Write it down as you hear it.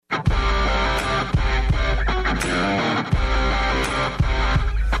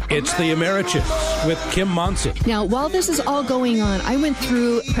It's the Americhicks with Kim Monson. Now, while this is all going on, I went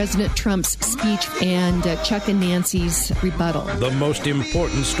through President Trump's speech and Chuck and Nancy's rebuttal. The most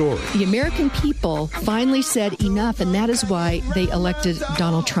important story. The American people finally said enough, and that is why they elected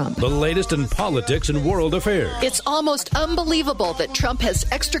Donald Trump. The latest in politics and world affairs. It's almost unbelievable that Trump has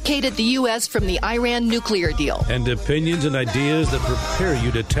extricated the U.S. from the Iran nuclear deal. And opinions and ideas that prepare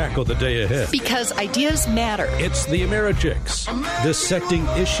you to tackle the day ahead. Because ideas matter. It's the Americhicks, dissecting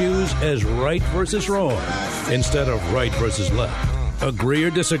issues as right versus wrong instead of right versus left. Agree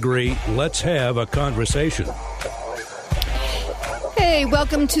or disagree, let's have a conversation. Hey,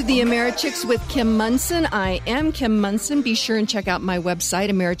 welcome to the Americhicks with Kim Monson. I am Kim Monson. Be sure and check out my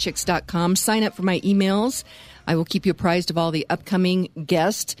website, Americhicks.com. Sign up for my emails. I will keep you apprised of all the upcoming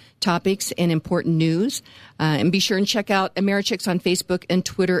guest topics and important news. And be sure and check out Americhicks on Facebook and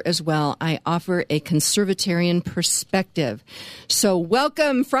Twitter as well. I offer a conservatarian perspective. So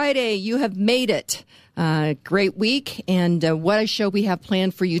welcome Friday. You have made it. Great week, and what a show we have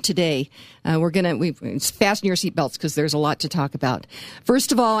planned for you today. Fasten your seatbelts because there's a lot to talk about.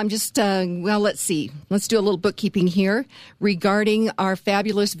 First of all, I'm just, let's see. Let's do a little bookkeeping here regarding our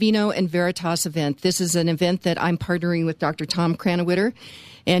fabulous Vino and Veritas event. This is an event that I'm partnering with Dr. Tom Krannawitter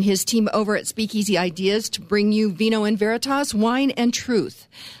and his team over at Speakeasy Ideas to bring you Vino and Veritas, Wine and Truth.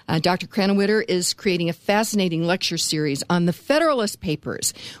 Dr. Krannawitter is creating a fascinating lecture series on the Federalist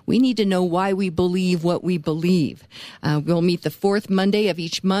Papers. We need to know why we believe what we believe. We'll meet the fourth Monday of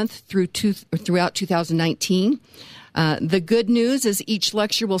each month throughout 2019. The good news is each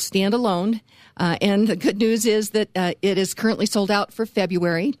lecture will stand alone, and the good news is that it is currently sold out for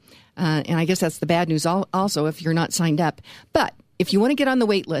February, and I guess that's the bad news also if you're not signed up. But if you want to get on the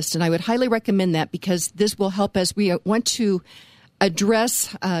wait list, and I would highly recommend that because this will help us. We want to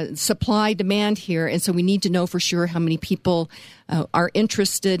address supply demand here, and so we need to know for sure how many people are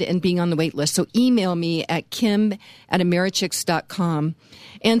interested in being on the wait list. So email me at kim@americhicks.com.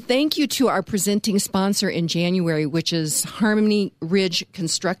 And thank you to our presenting sponsor in January, which is Harmony Ridge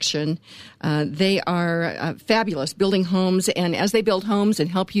Construction. They are fabulous, building homes, and as they build homes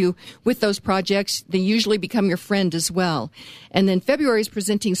and help you with those projects, they usually become your friend as well. And then February's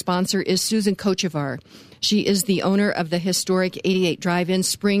presenting sponsor is Susan Kochevar. She is the owner of the historic 88 Drive-In.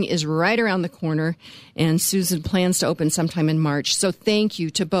 Spring is right around the corner, and Susan plans to open sometime in March. So thank you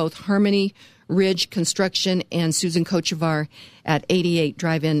to both Harmony Ridge Construction and Susan Kochevar at 88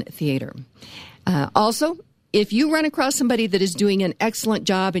 Drive-In Theater. Also, if you run across somebody that is doing an excellent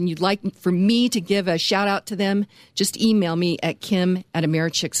job and you'd like for me to give a shout-out to them, just email me at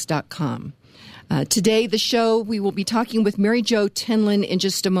kim@americhicks.com. Today, the show, we will be talking with Mary Jo Tinlin in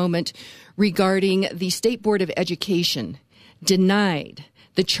just a moment regarding the State Board of Education denied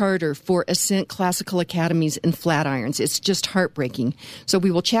the charter for Ascent Classical Academies in Flatirons. It's just heartbreaking. So we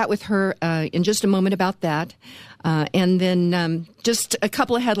will chat with her in just a moment about that. And then just a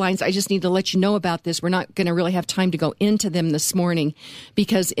couple of headlines. I just need to let you know about this. We're not going to really have time to go into them this morning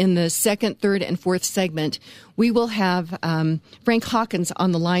because in the second, third, and fourth segment, we will have Frank Hawkins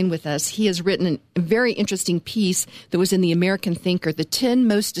on the line with us. He has written a very interesting piece that was in the American Thinker, The 10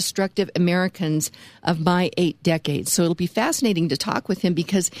 Most Destructive Americans of My 8 Decades. So it'll be fascinating to talk with him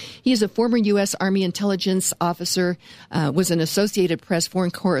because he is a former U.S. Army intelligence officer, was an Associated Press foreign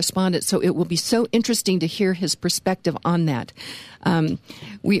correspondent. So it will be so interesting to hear his perspective on that. Since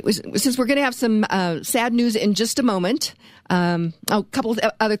we're going to have some sad news in just a moment, a couple of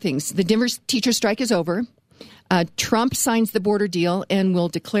other things. The Denver teacher strike is over. Trump signs the border deal and will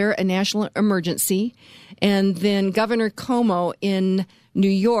declare a national emergency. And then Governor Cuomo in New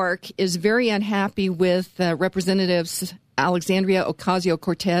York is very unhappy with Representatives Alexandria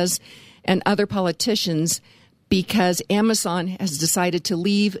Ocasio-Cortez and other politicians because Amazon has decided to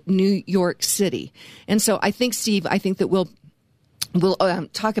leave New York City. And so I think, Steve, that we'll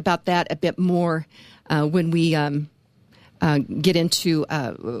talk about that a bit more when we get into,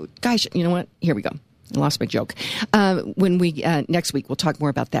 you know what? Here we go. I lost my joke. When we next week, we'll talk more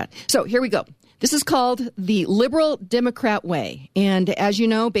about that. So here we go. This is called the Liberal Democrat Way. And as you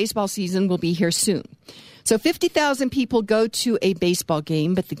know, baseball season will be here soon. So 50,000 people go to a baseball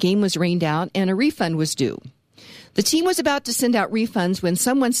game, but the game was rained out and a refund was due. The team was about to send out refunds when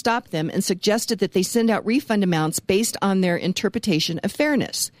someone stopped them and suggested that they send out refund amounts based on their interpretation of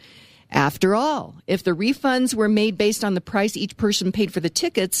fairness. After all, if the refunds were made based on the price each person paid for the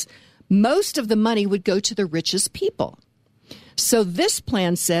tickets, most of the money would go to the richest people. So this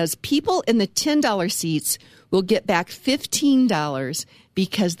plan says people in the $10 seats will get back $15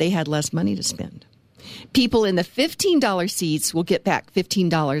 because they had less money to spend. People in the $15 seats will get back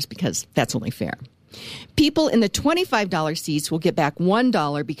 $15 because that's only fair. People in the $25 seats will get back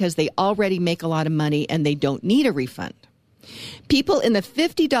 $1 because they already make a lot of money and they don't need a refund. People in the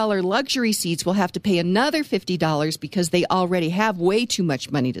 $50 luxury seats will have to pay another $50 because they already have way too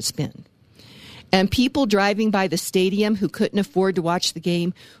much money to spend. And people driving by the stadium who couldn't afford to watch the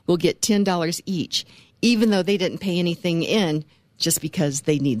game will get $10 each, even though they didn't pay anything in, just because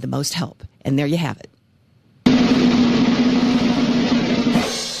they need the most help. And there you have it.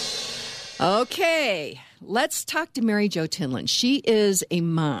 Okay, let's talk to Mary Jo Tinlin. She is a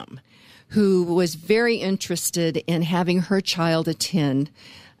mom who was very interested in having her child attend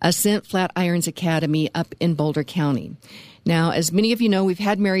Ascent Flatirons Academy up in Boulder County. Now, as many of you know, we've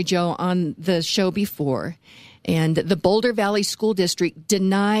had Mary Jo on the show before, and the Boulder Valley School District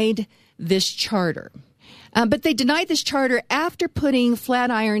denied this charter. But they denied this charter after putting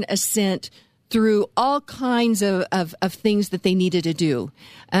Flatiron Ascent through all kinds of things that they needed to do,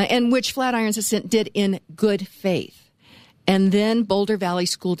 and which Flatirons Ascent did in good faith. And then Boulder Valley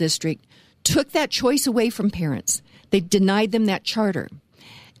School District took that choice away from parents. They denied them that charter.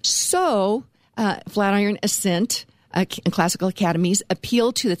 So Flatiron Ascent and Classical Academies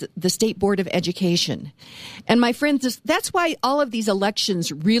appealed to the State Board of Education. And my friends, that's why all of these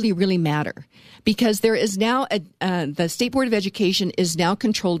elections really, really matter. Because there is now the State Board of Education is now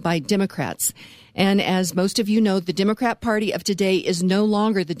controlled by Democrats. And as most of you know, the Democrat Party of today is no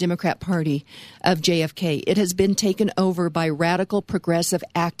longer the Democrat Party of JFK. It has been taken over by radical progressive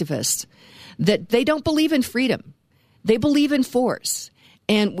activists that they don't believe in freedom. They believe in force.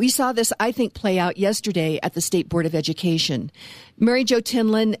 And we saw this, I think, play out yesterday at the State Board of Education. Mary Jo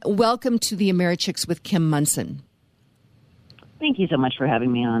Tinlin, welcome to the AmeriChicks with Kim Munson. Thank you so much for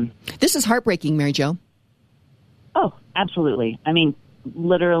having me on. This is heartbreaking, Mary Jo. Oh, absolutely. I mean,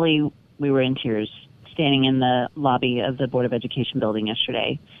 literally, we were in tears standing in the lobby of the Board of Education building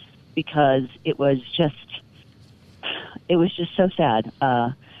yesterday because it was just so sad.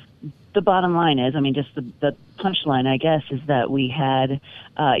 The bottom line is, I mean, just the punchline, I guess, is that we had,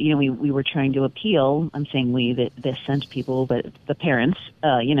 we were trying to appeal. I'm saying we, the Ascent people, but the parents,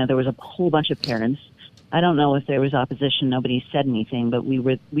 there was a whole bunch of parents. I don't know if there was opposition. Nobody said anything, but we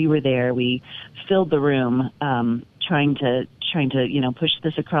were there. We filled the room, trying to push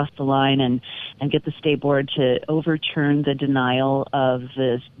this across the line and get the state board to overturn the denial of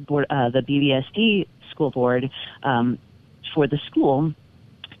the board, the BVSD school board, for the school.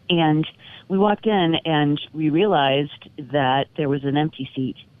 And we walked in and we realized that there was an empty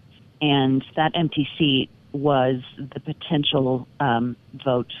seat, and that empty seat was the potential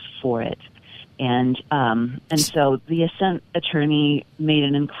vote for it. And so the Ascent attorney made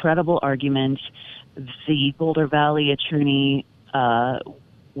an incredible argument. The Boulder Valley attorney it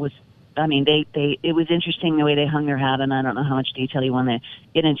was interesting the way they hung their hat, and I don't know how much detail you want to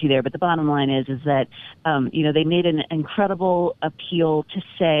get into there, but the bottom line is that, they made an incredible appeal to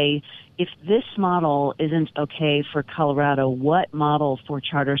say, if this model isn't okay for Colorado, what model for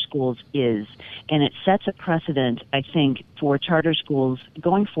charter schools is? And it sets a precedent, I think, for charter schools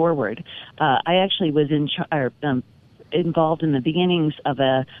going forward. I actually was involved in the beginnings of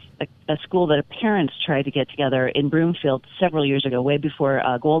a school that parents tried to get together in Broomfield several years ago, way before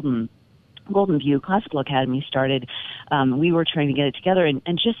Golden View Classical Academy started. We were trying to get it together,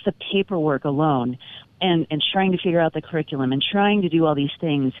 and just the paperwork alone, and trying to figure out the curriculum and trying to do all these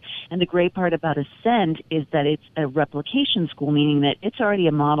things. And the great part about Ascent is that it's a replication school, meaning that it's already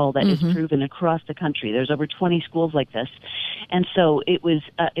a model that is proven across the country. There's over 20 schools like this. And so it was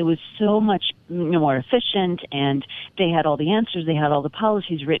so much more efficient, and they had all the answers, they had all the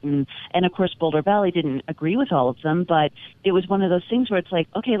policies written. And of course, Boulder Valley didn't agree with all of them, but it was one of those things where it's like,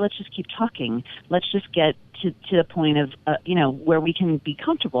 okay, let's just keep talking. Let's just get to the point of, where we can be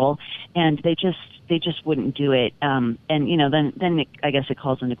comfortable. And they just wouldn't do it. Then I guess it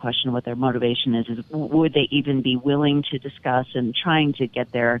calls into question what their motivation is would they even be willing to discuss and trying to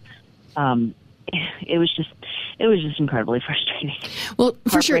get there? It was just incredibly frustrating. Well,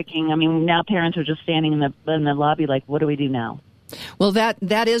 for sure. Heartbreaking. I mean, now parents are just standing in the lobby like, what do we do now? Well,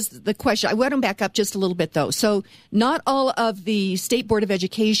 that is the question. I want to back up just a little bit, though. So not all of the State Board of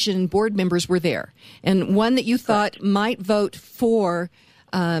Education board members were there. And one that you thought might vote for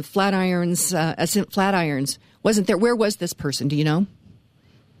Flatirons, Ascent Flatirons, wasn't there. Where was this person? Do you know?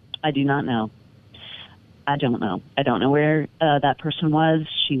 I do not know. I don't know. I don't know where that person was.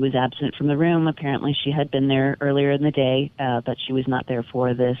 She was absent from the room. Apparently she had been there earlier in the day, but she was not there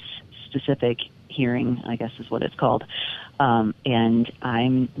for this specific hearing, I guess is what it's called. And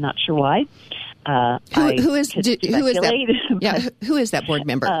I'm not sure why. Who is that? Yeah, who is that board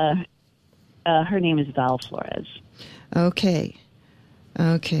member? Her name is Val Flores. Okay.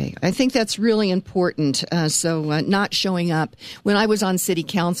 Okay. I think that's really important. So not showing up. When I was on city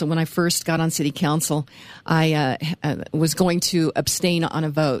council, when I first got on city council, I was going to abstain on a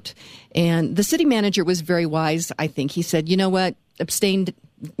vote. And the city manager was very wise, I think. He said, you know what, abstain,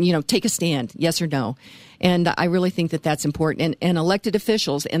 take a stand, yes or no. And I really think that that's important. And elected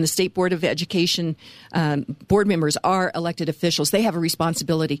officials and the State Board of Education board members are elected officials. They have a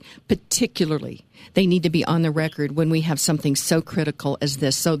responsibility, particularly. They need to be on the record when we have something so critical as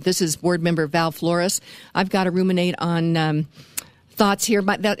this. So this is Board Member Val Flores. I've got to ruminate on thoughts here,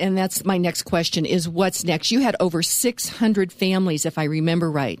 and that's my next question is what's next? You had over 600 families, if I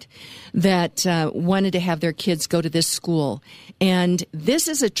remember right, that wanted to have their kids go to this school. And this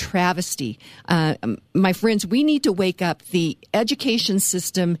is a travesty. My friends, we need to wake up. The education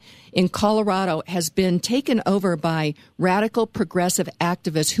system in Colorado has been taken over by radical progressive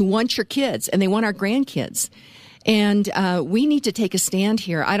activists who want your kids, and they want our grandkids. And we need to take a stand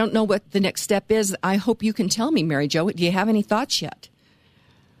here. I don't know what the next step is. I hope you can tell me, Mary Jo. Do you have any thoughts yet?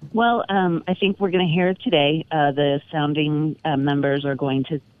 Well, I think we're going to hear today. The sounding members are going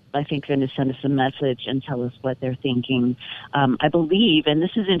to send us a message and tell us what they're thinking. I believe, and this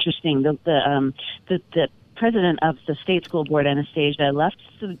is interesting, the president of the state school board, Anastasia, left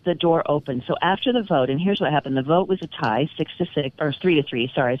the door open. So after the vote, and here's what happened: the vote was a tie, 6-6 or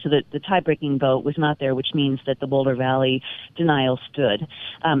 3-3. Sorry. So the tie-breaking vote was not there, which means that the Boulder Valley denial stood.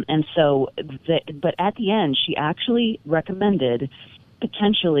 But at the end, she actually recommended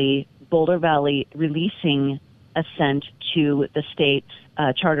potentially Boulder Valley releasing assent to the state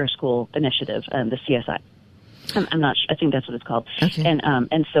charter school initiative, the CSI. I'm not sure. I think that's what it's called. Okay.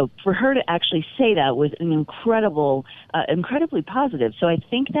 And so for her to actually say that was an incredibly positive. So I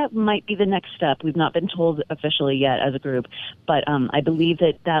think that might be the next step. We've not been told officially yet as a group, but I believe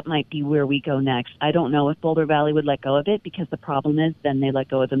that might be where we go next. I don't know if Boulder Valley would let go of it, because the problem is then they let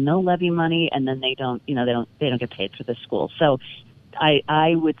go of the mill levy money, and then they don't get paid for this school. So I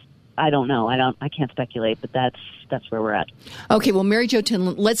don't know. I can't speculate, but that's where we're at. Okay, well, Mary Jo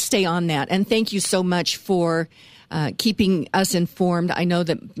Tinlin, let's stay on that. And thank you so much for keeping us informed. I know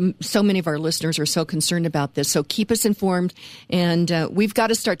that so many of our listeners are so concerned about this. So keep us informed, and we've got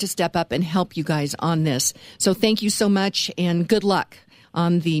to start to step up and help you guys on this. So thank you so much, and good luck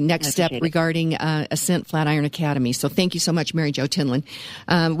on the next step regarding Ascent Flatiron Academy. So thank you so much, Mary Jo Tinlin.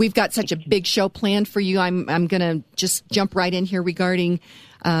 We've got such a big show planned for you. I'm going to just jump right in here regarding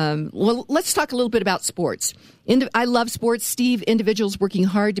let's talk a little bit about sports. I love sports, Steve. Individuals working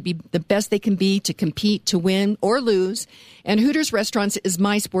hard to be the best they can be, to compete, to win or lose. And Hooters Restaurants is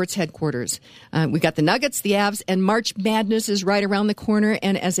my sports headquarters. We got the Nuggets, the Avs, and March Madness is right around the corner.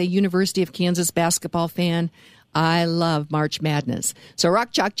 And as a University of Kansas basketball fan, I love March Madness. So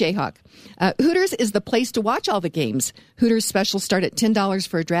Rock Chalk Jayhawk. Hooters is the place to watch all the games. Hooters specials start at $10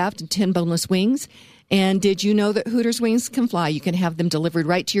 for a draft and 10 boneless wings. And did you know that Hooters wings can fly? You can have them delivered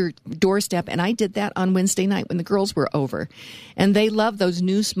right to your doorstep. And I did that on Wednesday night when the girls were over. And they love those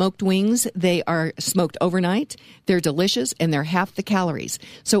new smoked wings. They are smoked overnight. They're delicious, and they're half the calories.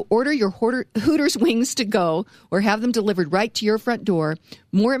 So order your Hooters wings to go or have them delivered right to your front door.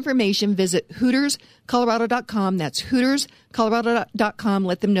 More information, visit HootersColorado.com. That's HootersColorado.com.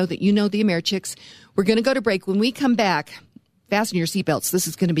 Let them know that you know the Americhicks. We're going to go to break. When we come back, fasten your seatbelts. This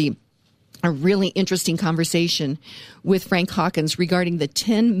is going to be a really interesting conversation with Frank Hawkins regarding the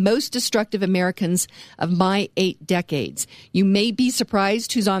 10 most destructive Americans of my 8 decades. You may be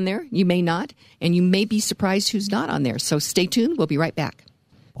surprised who's on there. You may not. And you may be surprised who's not on there. So stay tuned. We'll be right back.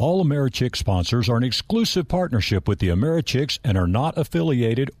 All Americhicks sponsors are in exclusive partnership with the Americhicks and are not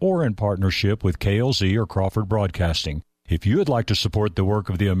affiliated or in partnership with KLZ or Crawford Broadcasting. If you would like to support the work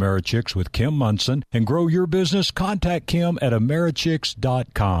of the Americhicks with Kim Munson and grow your business, contact Kim at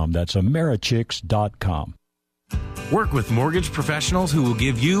Americhicks.com. That's Americhicks.com. Work with mortgage professionals who will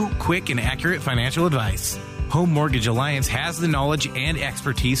give you quick and accurate financial advice. Home Mortgage Alliance has the knowledge and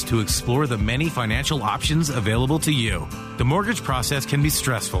expertise to explore the many financial options available to you. The mortgage process can be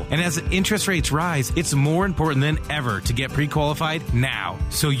stressful, and as interest rates rise, it's more important than ever to get pre-qualified now,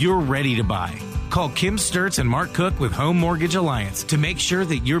 so you're ready to buy. Call Kim Sturtz and Mark Cook with Home Mortgage Alliance to make sure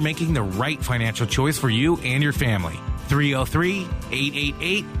that you're making the right financial choice for you and your family.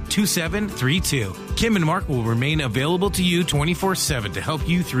 303-888-2732. Kim and Mark will remain available to you 24/7 to help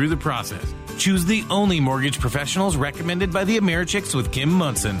you through the process. Choose the only mortgage professionals recommended by the Americhicks with Kim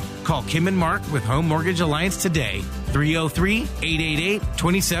Munson. Call Kim and Mark with Home Mortgage Alliance today.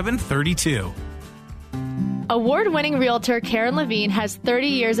 303-888-2732. Award-winning realtor Karen Levine has 30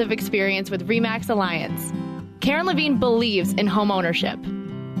 years of experience with RE/MAX Alliance. Karen Levine believes in home ownership.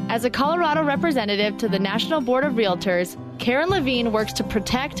 As a Colorado representative to the National Board of Realtors, Karen Levine works to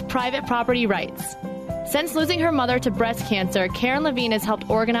protect private property rights. Since losing her mother to breast cancer, Karen Levine has helped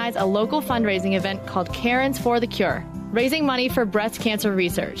organize a local fundraising event called Karen's for the Cure, raising money for breast cancer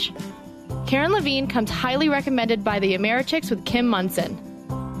research. Karen Levine comes highly recommended by the AmeriChicks with Kim Munson.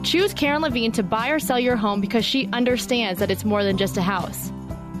 Choose Karen Levine to buy or sell your home because she understands that it's more than just a house.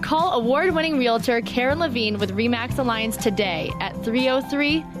 Call award-winning realtor Karen Levine with RE/MAX Alliance today at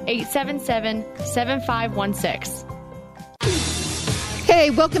 303-877-7516. Hey,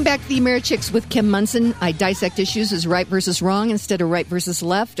 welcome back to the AmeriChicks with Kim Munson. I dissect issues as right versus wrong instead of right versus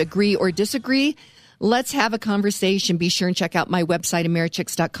left, agree or disagree. Let's have a conversation. Be sure and check out my website,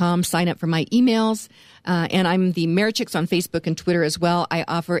 AmeriChicks.com. Sign up for my emails. And I'm the AmeriChicks on Facebook and Twitter as well. I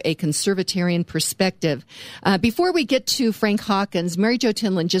offer a conservatarian perspective. Before we get to Frank Hawkins, Mary Jo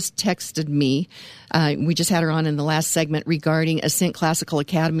Tinlin just texted me. We just had her on in the last segment regarding Ascent Classical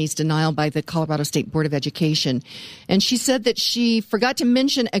Academy's denial by the Colorado State Board of Education. And she said that she forgot to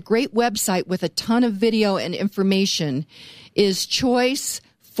mention a great website with a ton of video and information is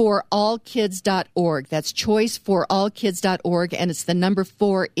choiceforallkids.org. That's choiceforallkids.org, and it's the number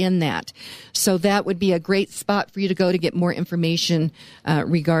 4 in that. So that would be a great spot for you to go to get more information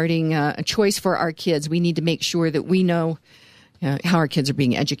regarding a choice for our kids. We need to make sure that we know how our kids are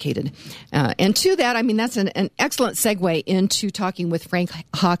being educated. And to that, I mean, that's an excellent segue into talking with Frank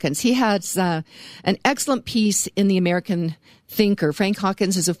Hawkins. He has an excellent piece in the American Thinker. Frank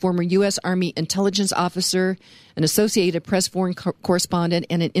Hawkins is a former U.S. Army intelligence officer, an Associated Press foreign correspondent,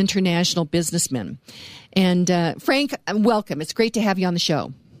 and an international businessman. And Frank, welcome. It's great to have you on the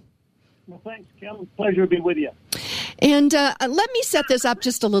show. Well, thanks, Kim. Pleasure to be with you. And let me set this up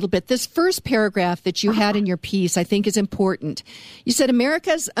just a little bit. This first paragraph that you had in your piece, I think, is important. You said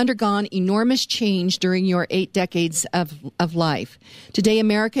America's undergone enormous change during your 8 decades of life. Today,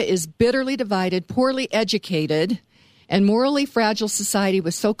 America is bitterly divided, poorly educated, and morally fragile society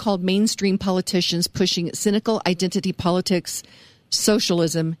with so-called mainstream politicians pushing cynical identity politics,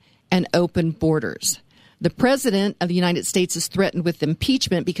 socialism, and open borders. The President of the United States is threatened with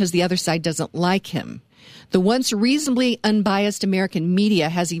impeachment because the other side doesn't like him. The once reasonably unbiased American media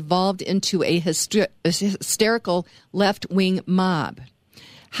has evolved into a hysterical left-wing mob.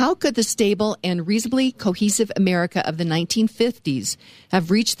 How could the stable and reasonably cohesive America of the 1950s have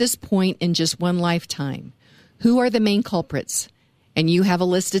reached this point in just one lifetime? Who are the main culprits? And you have a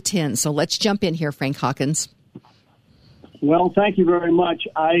list of 10, so let's jump in here, Frank Hawkins. Well, thank you very much.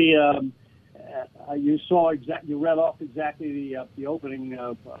 You read off exactly the opening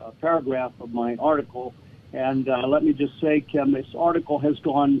paragraph of my article, and let me just say, Kim, this article has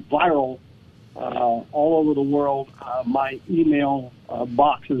gone viral all over the world. My email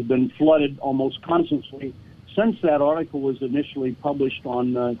box has been flooded almost constantly since that article was initially published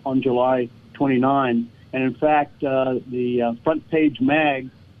on July 29. And in fact, the Front Page Mag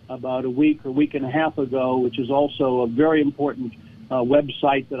about a week and a half ago, which is also a very important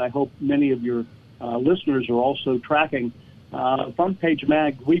website that I hope many of your listeners are also tracking, Front Page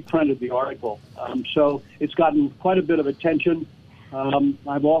Mag reprinted the article. So it's gotten quite a bit of attention.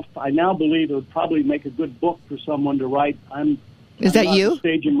 I now believe it would probably make a good book for someone to write. Is that you? At a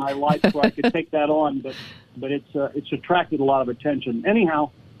stage in my life where I could take that on, but it's attracted a lot of attention.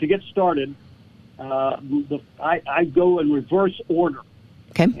 Anyhow, to get started, I go in reverse order.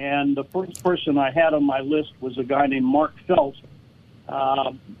 Okay. And the first person I had on my list was a guy named Mark Felt.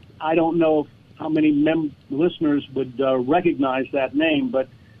 I don't know how many listeners would recognize that name, but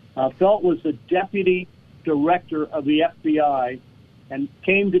Felt was the deputy director of the FBI and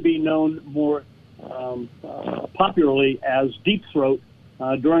came to be known more popularly as Deep Throat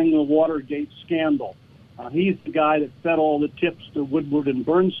during the Watergate scandal. He's the guy that fed all the tips to Woodward and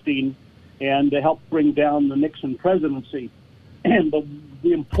Bernstein and to help bring down the Nixon presidency. And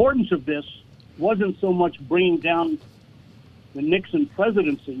the importance of this wasn't so much bringing down the Nixon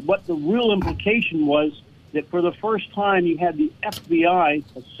presidency. What the real implication was that for the first time you had the FBI,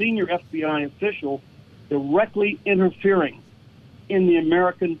 a senior FBI official, directly interfering in the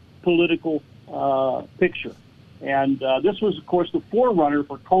American political picture. And this was, of course, the forerunner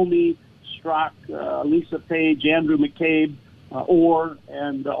for Comey, Strzok, Lisa Page, Andrew McCabe, Orr,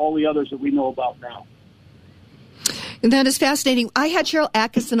 and all the others that we know about now. And that is fascinating. I had Cheryl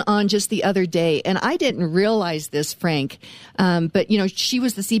Atkinson on just the other day, and I didn't realize this, Frank. But, you know, she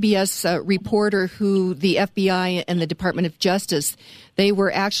was the CBS reporter who the FBI and the Department of Justice, they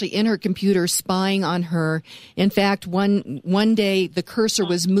were actually in her computer spying on her. In fact, one day the cursor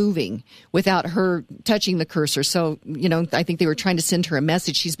was moving without her touching the cursor. So, you know, I think they were trying to send her a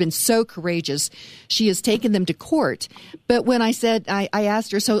message. She's been so courageous. She has taken them to court. But when I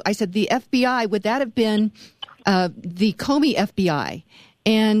asked her, so I said, the FBI, would that have been the Comey FBI.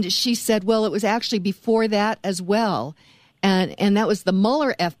 And she said, well, it was actually before that as well. And that was the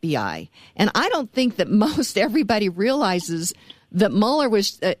Mueller FBI. And I don't think that most everybody realizes that Mueller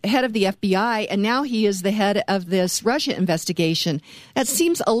was head of the FBI, and now he is the head of this Russia investigation. That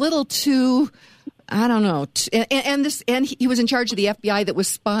seems a little too, I don't know. And he was in charge of the FBI that was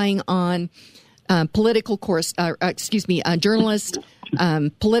spying on journalists,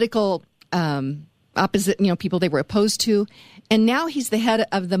 political opposite, people they were opposed to. And now he's the head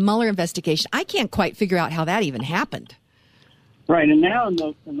of the Mueller investigation. I can't quite figure out how that even happened. Right, and now in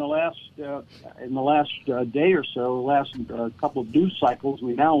the last day or so, last couple of news cycles,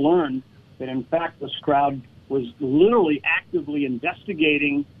 we now learn that in fact this crowd was literally actively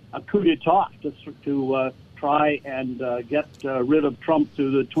investigating a coup d'état to try and get rid of Trump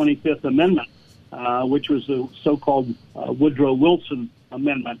through the 25th Amendment, which was the so-called Woodrow Wilson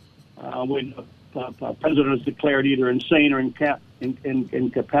Amendment, when the president is declared either insane or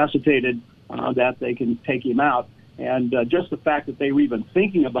incapacitated, that they can take him out. And just the fact that they were even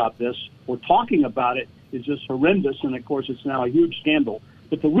thinking about this or talking about it is just horrendous. And, of course, it's now a huge scandal.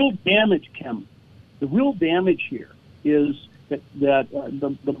 But the real damage, Kim, here is that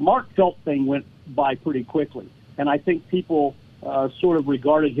the Mark Felt thing went by pretty quickly. And I think people sort of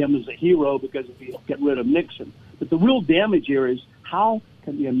regarded him as a hero because he get rid of Nixon. But the real damage here is how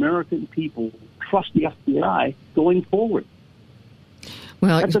can the American people trust the FBI going forward?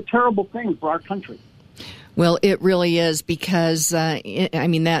 Well, that's a terrible thing for our country. Well, it really is because,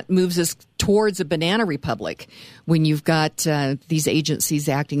 that moves us towards a banana republic when you've got these agencies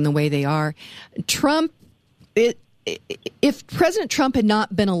acting the way they are. If President Trump had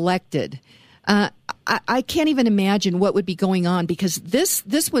not been elected, I can't even imagine what would be going on because this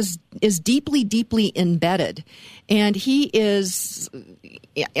is deeply, deeply embedded. And he is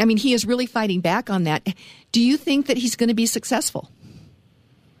really fighting back on that. Do you think that he's going to be successful?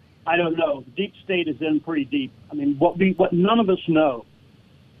 I don't know. Deep state is in pretty deep. I mean, what none of us know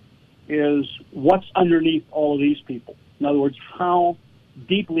is what's underneath all of these people. In other words, how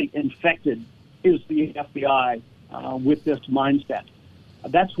deeply infected is the FBI with this mindset?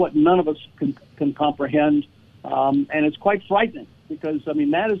 That's what none of us can comprehend, and it's quite frightening because,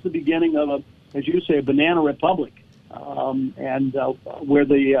 that is the beginning of as you say, a banana republic, and where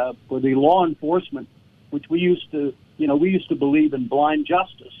the law enforcement, which we used to believe in blind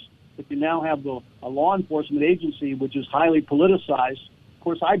justice. If you now have a law enforcement agency which is highly politicized, of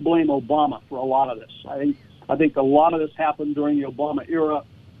course, I blame Obama for a lot of this. I think a lot of this happened during the Obama era,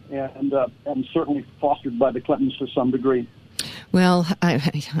 and certainly fostered by the Clintons to some degree. Well,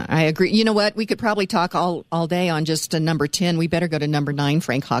 I agree. You know what? We could probably talk all day on just number 10. We better go to number 9,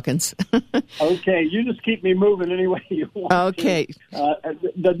 Frank Hawkins. Okay, you just keep me moving any way you want. Okay.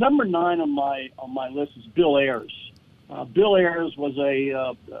 The number 9 on my list is Bill Ayers. Bill Ayers was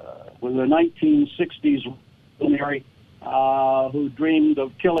a 1960s visionary who dreamed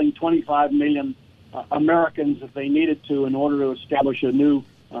of killing 25 million Americans if they needed to in order to establish a new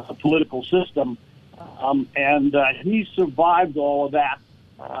political system, and he survived all of that.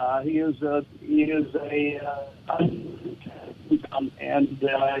 He is a he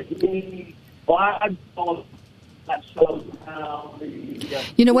survived all of that.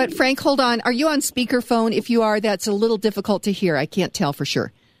 You know what, Frank? Hold on. Are you on speakerphone? If you are, that's a little difficult to hear. I can't tell for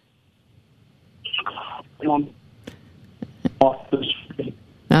sure.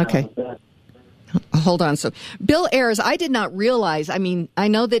 Okay. Hold on. So, Bill Ayers, I did not realize. I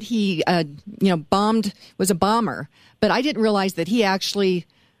know that he, was a bomber, but I didn't realize that he actually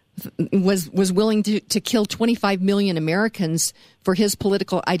was willing to kill 25 million Americans for his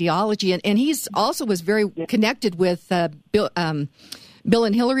political ideology, and he's also was very connected with Bill and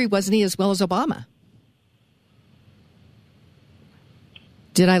Hillary, wasn't he, as well as Obama?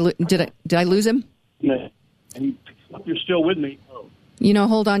 Did I lose him? Yeah. You're still with me.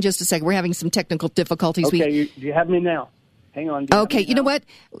 Hold on just a second. We're having some technical difficulties. Okay, you have me now. Hang on. Okay, you know what?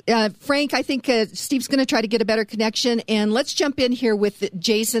 Frank, I think Steve's going to try to get a better connection. And let's jump in here with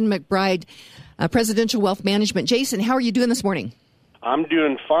Jason McBride, Presidential Wealth Management. Jason, how are you doing this morning? I'm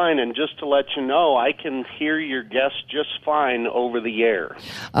doing fine. And just to let you know, I can hear your guest just fine over the air.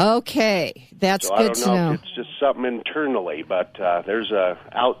 Okay, that's good to know. I don't know if it's just something internally, but there's a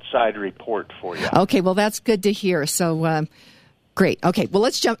outside report for you. Okay, well, that's good to hear. So, great. Okay, well,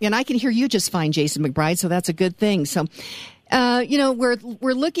 let's jump. And I can hear you just fine, Jason McBride, so that's a good thing. So,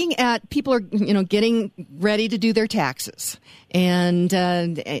 we're looking at people are, getting ready to do their taxes. And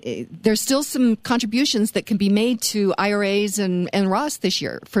there's still some contributions that can be made to IRAs and Roths this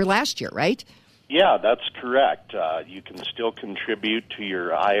year, for last year, right? Yeah, that's correct. You can still contribute to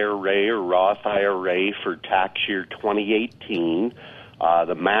your IRA or Roth IRA for tax year 2018.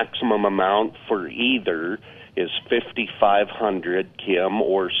 The maximum amount for either is $5,500, Kim,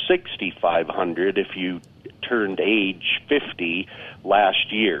 or $6,500 if you turned age 50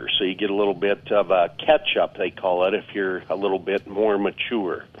 last year. So you get a little bit of a catch-up, they call it, if you're a little bit more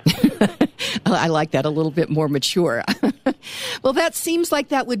mature. I like that, a little bit more mature. Well, that seems like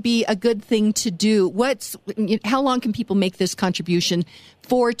that would be a good thing to do. How long can people make this contribution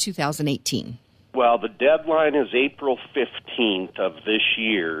for 2018? Well, the deadline is April 15th of this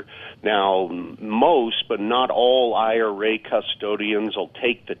year. Now, most, but not all IRA custodians will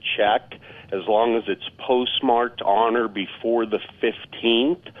take the check as long as it's postmarked on or before the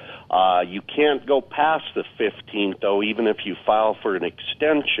 15th. You can't go past the 15th, though, even if you file for an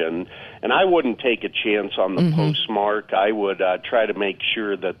extension. And I wouldn't take a chance on the postmark. I would try to make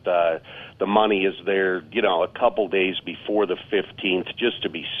sure that the money is there, a couple days before the 15th, just to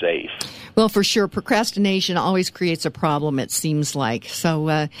be safe. Well, for sure, procrastination always creates a problem, it seems like.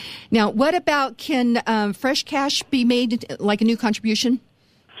 So now, what about, can fresh cash be made like a new contribution?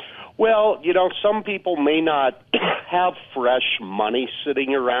 Well, some people may not have fresh money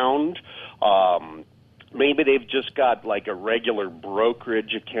sitting around. Maybe they've just got like a regular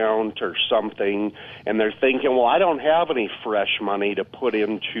brokerage account or something, and they're thinking, well, I don't have any fresh money to put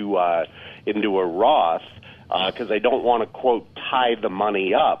into a Roth because I don't want to, quote, tie the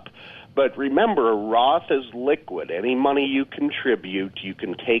money up. But remember, a Roth is liquid. Any money you contribute, you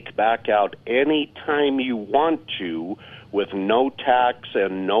can take back out any time you want to with no tax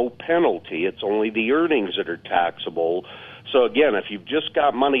and no penalty. It's only the earnings that are taxable. So, again, if you've just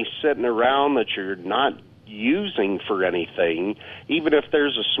got money sitting around that you're not using for anything, even if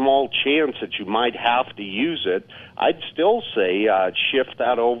there's a small chance that you might have to use it, I'd still say shift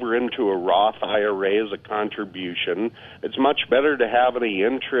that over into a Roth IRA as a contribution. It's much better to have any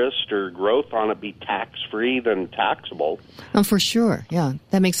interest or growth on it be tax-free than taxable. Oh, for sure. Yeah,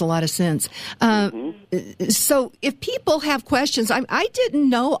 that makes a lot of sense. So if people have questions, I didn't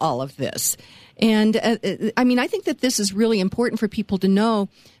know all of this. And, I think that this is really important for people to know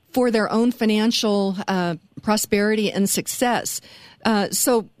for their own financial prosperity and success.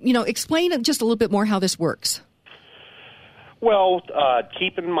 So, explain just a little bit more how this works. Well,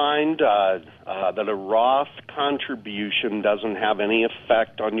 keep in mind that a Roth contribution doesn't have any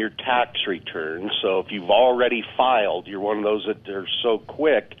effect on your tax return. So if you've already filed, you're one of those that are so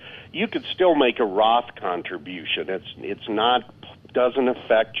quick, you could still make a Roth contribution. It's not doesn't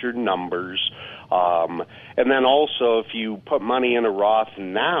affect your numbers. And then also, if you put money in a Roth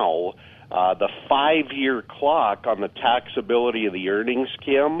now, the 5-year clock on the taxability of the earnings,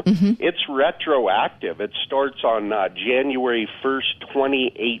 Kim, it's retroactive. It starts on January 1st,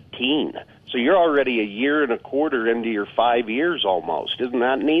 2018. So you're already a year and a quarter into your 5 years almost. Isn't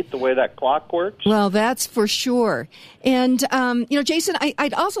that neat, the way that clock works? Well, that's for sure. And, Jason,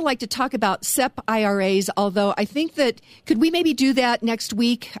 I'd also like to talk about SEP IRAs, although I think that, could we maybe do that next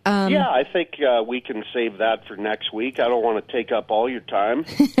week? Yeah, I think we can save that for next week. I don't want to take up all your time.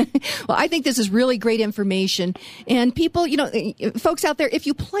 Well, I think this is really great information. And people, folks out there, if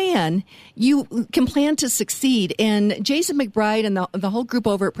you plan, you can plan to succeed. And Jason McBride and the whole group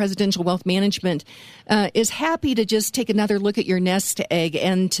over at Presidential Wealth Management is happy to just take another look at your nest egg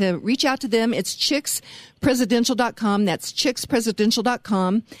and to reach out to them. It's chickspresidential.com. That's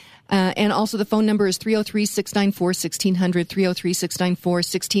chickspresidential.com. And also the phone number is 303-694-1600,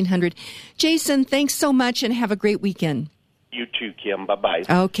 303-694-1600. Jason, thanks so much and have a great weekend. You too, Kim. Bye-bye.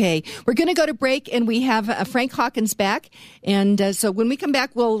 Okay. We're going to go to break, and we have Frank Hawkins back. And so when we come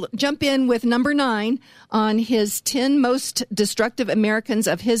back, we'll jump in with number 9 on his 10 most destructive Americans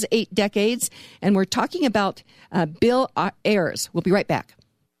of his 8 decades. And we're talking about Bill Ayers. We'll be right back.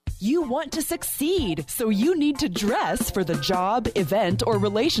 You want to succeed, so you need to dress for the job, event, or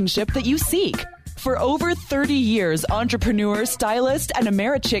relationship that you seek. For over 30 years, entrepreneur, stylist, and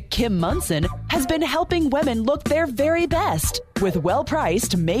Americhick Kim Munson has been helping women look their very best with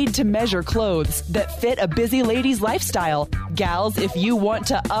well-priced, made-to-measure clothes that fit a busy lady's lifestyle. Gals, if you want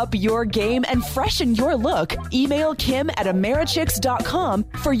to up your game and freshen your look, email Kim@Americhicks.com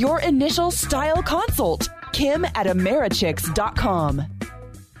for your initial style consult. Kim@Americhicks.com.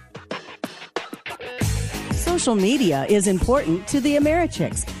 Social media is important to the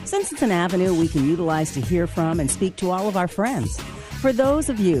Americhicks since it's an avenue we can utilize to hear from and speak to all of our friends. For those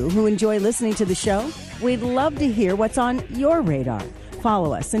of you who enjoy listening to the show, we'd love to hear what's on your radar.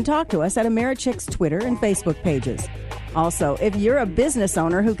 Follow us and talk to us at Americhicks Twitter and Facebook pages. Also, if you're a business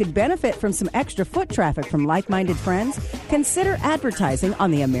owner who could benefit from some extra foot traffic from like-minded friends, consider advertising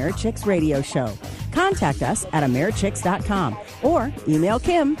on the AmeriChicks radio show. Contact us at americhicks.com or email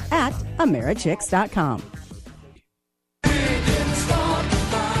Kim at americhicks.com.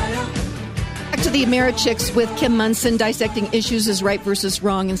 Back to the AmeriChicks with Kim Monson, dissecting issues as right versus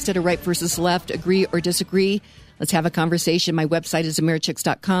wrong instead of right versus left, agree or disagree. Let's have a conversation. My website is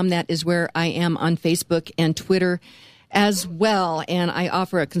americhicks.com. That is where I am on Facebook and Twitter as well. And I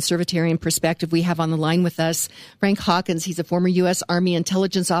offer a conservatarian perspective. We have on the line with us Frank Hawkins. He's a former U.S. Army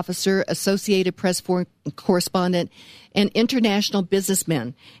intelligence officer, Associated Press correspondent, and international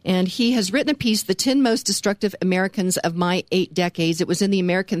businessman. And he has written a piece, The 10 Most Destructive Americans of My 8 Decades. It was in the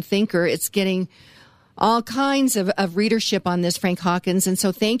American Thinker. It's getting all kinds of readership on this, Frank Hawkins. And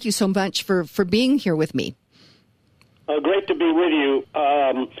so thank you so much for being here with me. Great to be with you.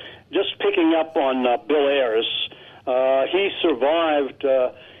 Just picking up on Bill Ayers, he survived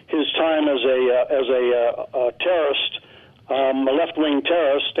his time as a terrorist, a left-wing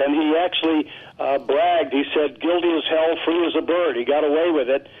terrorist, and he actually bragged. He said, "Guilty as hell, free as a bird." He got away with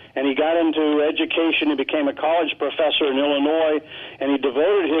it, and he got into education. He became a college professor in Illinois, and he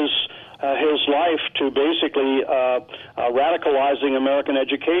devoted his life to basically radicalizing American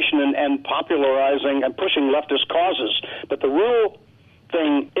education and popularizing and pushing leftist causes. But the real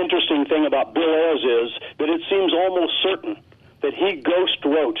interesting thing about Bill Ayers is that it seems almost certain that he ghost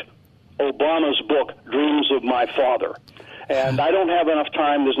wrote Obama's book, Dreams of My Father. And I don't have enough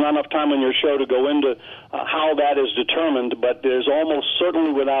time. There's not enough time on your show to go into how that is determined, but there's almost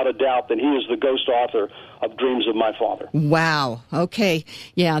certainly without a doubt that he is the ghost author of Dreams of My Father. Wow. Okay.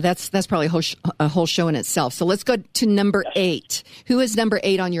 Yeah, that's probably a whole show in itself. So let's go to number 8. Who is number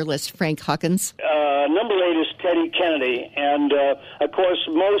 8 on your list, Frank Hawkins? Number 8 is Teddy Kennedy. And, of course,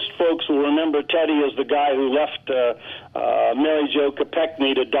 most folks will remember Teddy as the guy who left Mary Jo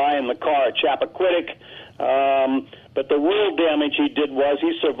Kopechne to die in the car at Chappaquiddick. But the real damage he did was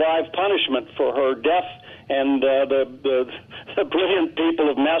he survived punishment for her death, and the brilliant people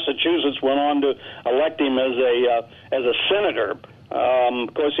of Massachusetts went on to elect him as a senator.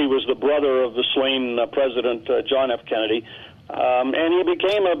 Of course, he was the brother of the slain President John F. Kennedy, and he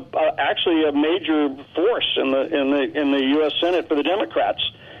became actually a major force in the U.S. Senate for the Democrats.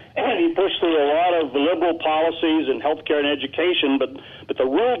 And he pushed through a lot of liberal policies in healthcare and education, but the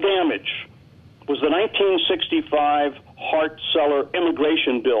real damage was the 1965 Hart-Celler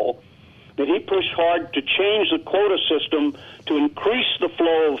immigration bill that he pushed hard to change the quota system to increase the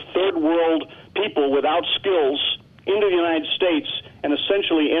flow of third world people without skills into the United States, and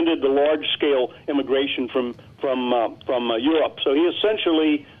essentially ended the large-scale immigration from Europe. So he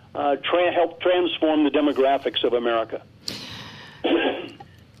essentially helped transform the demographics of America.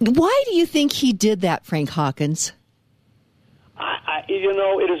 Why do you think he did that, Frank Hawkins?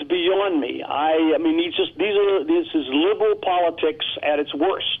 It is beyond me. I mean, this is liberal politics at its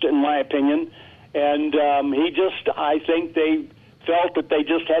worst, in my opinion. And I think they felt that they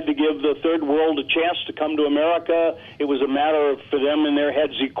just had to give the third world a chance to come to America. It was a matter of, for them in their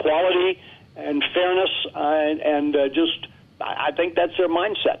heads, equality and fairness, I think that's their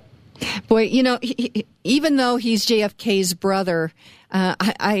mindset. Boy, even though he's JFK's brother,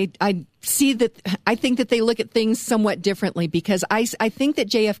 I see that. I think that they look at things somewhat differently, because I think that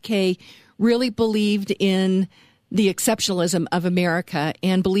JFK really believed in the exceptionalism of America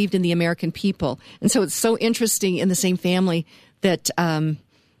and believed in the American people. And so it's so interesting in the same family that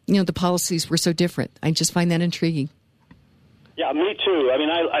the policies were so different. I just find that intriguing. Yeah, me too. I mean,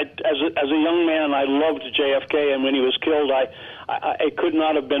 as a young man, I loved JFK, and when he was killed, it could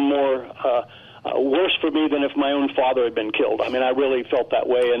not have been more worse for me than if my own father had been killed. I mean, I really felt that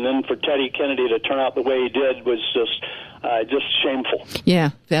way. And then for Teddy Kennedy to turn out the way he did was just shameful. Yeah,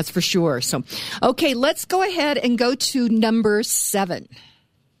 that's for sure. So, okay, let's go ahead and go to number 7.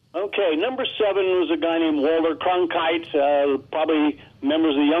 Okay, number 7 was a guy named Walter Cronkite. Probably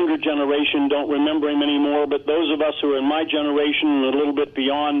members of the younger generation don't remember him anymore, but those of us who are in my generation and a little bit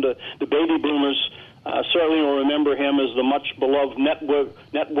beyond, the baby boomers, certainly will remember him as the much-beloved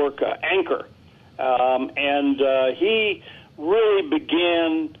network anchor. And he really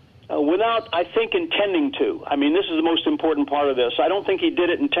began without, I think, intending to. I mean, this is the most important part of this. I don't think he did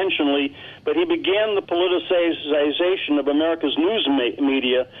it intentionally, but he began the politicization of America's news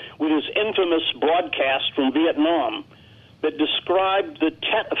media with his infamous broadcast from Vietnam that described the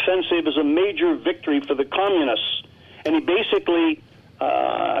Tet Offensive as a major victory for the communists. And he basically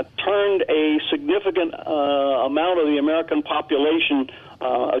turned a significant amount of the American population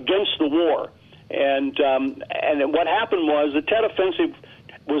against the war. And what happened was the Tet Offensive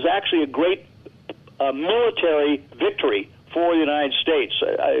was actually a great military victory for the United States.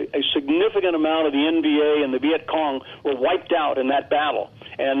 A significant amount of the NVA and the Viet Cong were wiped out in that battle.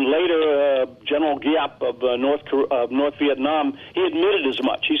 And later, General Giap of North Vietnam, he admitted as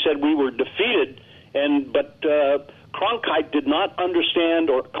much. He said we were defeated, but Cronkite did not understand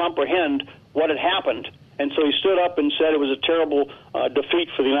or comprehend what had happened. And so he stood up and said it was a terrible defeat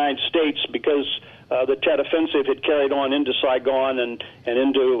for the United States because the Tet Offensive had carried on into Saigon and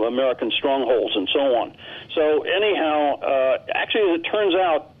into American strongholds and so on. So anyhow, actually, as it turns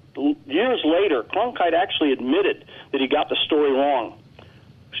out, years later, Cronkite actually admitted that he got the story wrong. It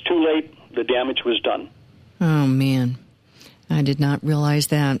was too late. The damage was done. Oh, man. I did not realize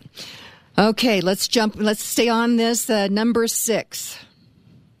that. Okay, let's stay on this. Number 6.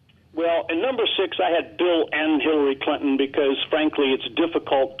 Well, in number 6, I had Bill and Hillary Clinton because, frankly, it's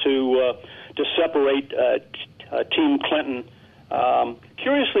difficult to separate Team Clinton.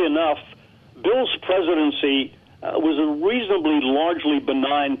 Curiously enough, Bill's presidency was a reasonably largely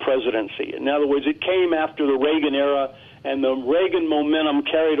benign presidency. In other words, it came after the Reagan era, and the Reagan momentum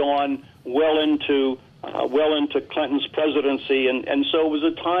carried on well into Clinton's presidency, and so it was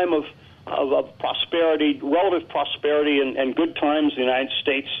a time of prosperity, relative prosperity, and good times in the United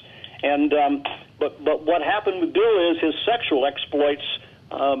States. And but what happened with Bill is his sexual exploits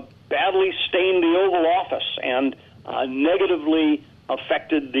badly stained the Oval Office and negatively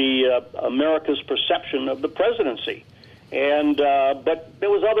affected the America's perception of the presidency. And but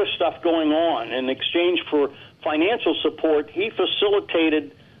there was other stuff going on. In exchange for financial support, he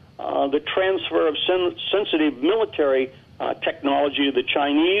facilitated the transfer of sensitive military technology to the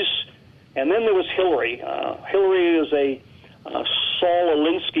Chinese. And then there was Hillary. Hillary is a Saul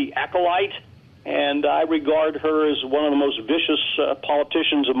Alinsky acolyte, and I regard her as one of the most vicious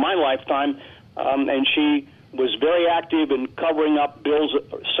politicians of my lifetime. And she was very active in covering up Bill's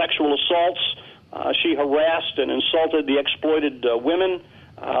sexual assaults. She harassed and insulted the exploited women,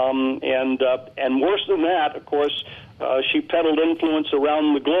 and worse than that, of course, she peddled influence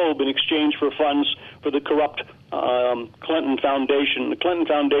around the globe in exchange for funds for the corrupt Clinton Foundation. The Clinton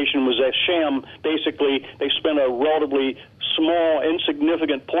Foundation was a sham. Basically, they spent a relatively small,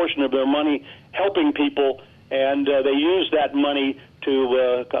 insignificant portion of their money helping people, and they used that money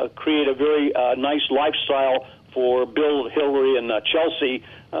to create a very nice lifestyle for Bill, Hillary, and Chelsea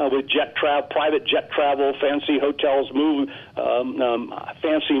with private jet travel, fancy hotels,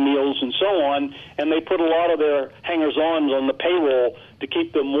 fancy meals, and so on. And they put a lot of their hangers-on on the payroll to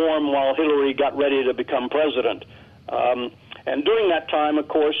keep them warm while Hillary got ready to become president. And during that time, of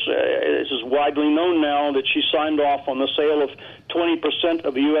course, this is widely known now that she signed off on the sale of 20%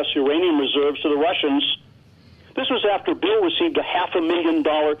 of the U.S. uranium reserves to the Russians. This was after Bill received a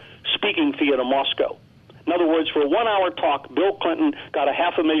 $500,000 speaking fee at Moscow. In other words, for a 1-hour talk, Bill Clinton got a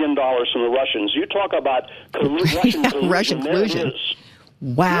 $500,000 from the Russians. You talk about Russian collusion.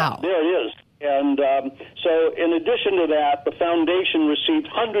 Wow. Yeah, there it is. And so in addition to that, the foundation received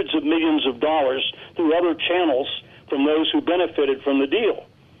hundreds of millions of dollars through other channels from those who benefited from the deal.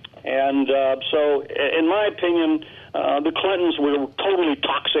 And so in my opinion, the Clintons were totally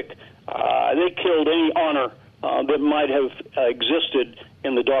toxic. They killed any honor that might have existed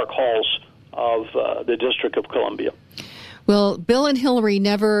in the dark halls of the District of Columbia. Well, Bill and Hillary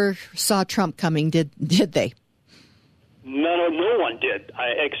never saw Trump coming, did they? No one did,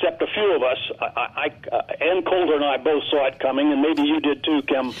 except a few of us. Ann Coulter and I both saw it coming, and maybe you did too,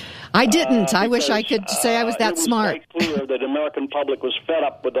 Kim. I didn't. I wish I could say I was that smart. It was quite clear that the American public was fed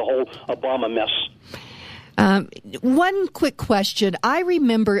up with the whole Obama mess. One quick question. I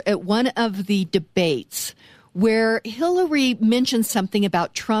remember at one of the debates where Hillary mentioned something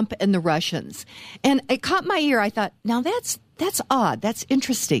about Trump and the Russians. And it caught my ear. I thought, now that's odd. That's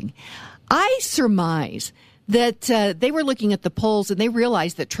interesting. I surmise that they were looking at the polls and they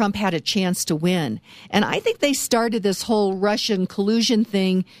realized that Trump had a chance to win. And I think they started this whole Russian collusion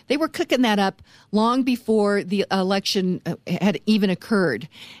thing. They were cooking that up long before the election had even occurred.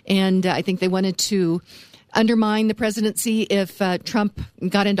 And I think they wanted to undermine the presidency if Trump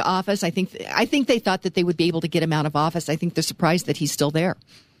got into office. I think they thought that they would be able to get him out of office. I think they're surprised that he's still there.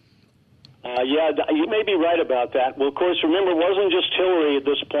 Yeah, you may be right about that. Well, of course, remember, it wasn't just Hillary at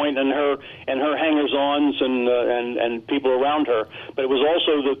this point and her hangers-ons and people around her, but it was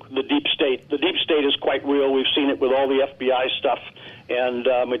also the deep state. The deep state is quite real. We've seen it with all the FBI stuff, and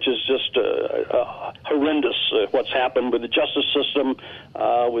which is just horrendous. What's happened with the justice system,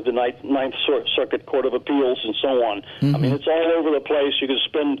 with the Ninth Circuit Court of Appeals, and so on. Mm-hmm. I mean, it's all over the place. You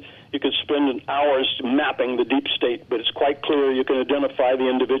could spend hours mapping the deep state, but it's quite clear you can identify the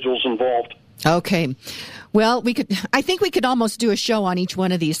individuals involved. Okay. Well, I think we could almost do a show on each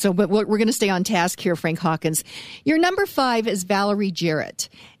one of these. So, but we're going to stay on task here, Frank Hawkins. Your number 5 is Valerie Jarrett.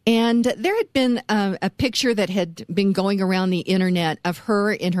 And there had been a picture that had been going around the internet of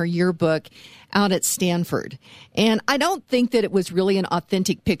her in her yearbook out at Stanford. And I don't think that it was really an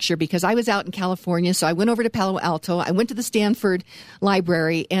authentic picture because I was out in California. So I went over to Palo Alto. I went to the Stanford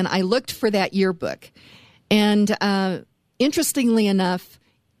Library and I looked for that yearbook. And interestingly enough,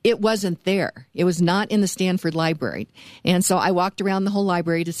 it wasn't there. It was not in the Stanford Library. And so I walked around the whole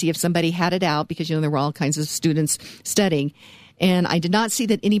library to see if somebody had it out because, there were all kinds of students studying. And I did not see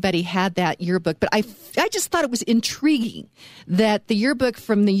that anybody had that yearbook. But I just thought it was intriguing that the yearbook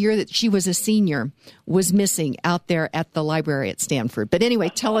from the year that she was a senior was missing out there at the library at Stanford. But anyway,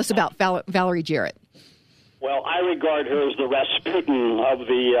 tell us about Valerie Jarrett. Well, I regard her as the Rasputin of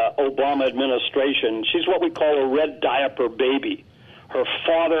the Obama administration. She's what we call a red diaper baby. Her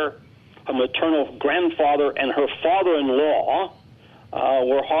father, her maternal grandfather, and her father-in-law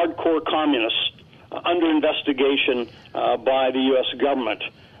were hardcore communists under investigation by the U.S. government.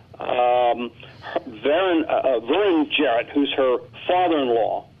 Vern Jarrett, who's her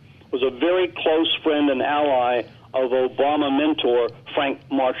father-in-law, was a very close friend and ally of Obama mentor Frank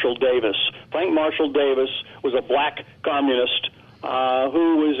Marshall Davis. Frank Marshall Davis was a black communist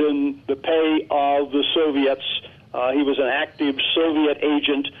who was in the pay of the Soviets. He was an active Soviet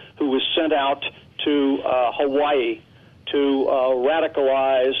agent who was sent out to Hawaii to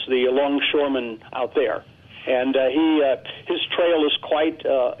radicalize the longshoremen out there. And his trail is quite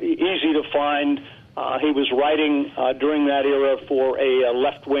easy to find. He was writing during that era for a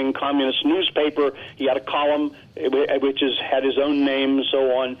left-wing communist newspaper. He had a column which had his own name and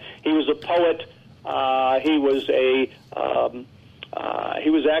so on. He was a poet. He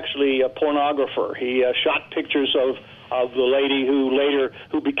was actually a pornographer. He shot pictures of the lady who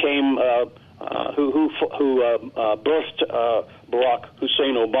became birthed Barack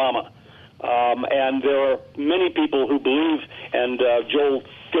Hussein Obama. And there are many people who believe, and Joel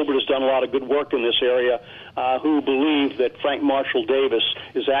Gilbert has done a lot of good work in this area, who believe that Frank Marshall Davis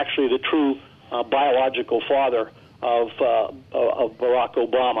is actually the true biological father of Barack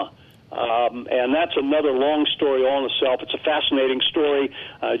Obama. And that's another long story all in itself. It's a fascinating story.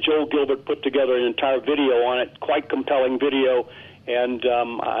 Joel Gilbert put together an entire video on it, quite compelling video, and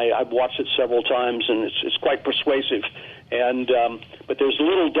I've watched it several times, and it's quite persuasive. And but there's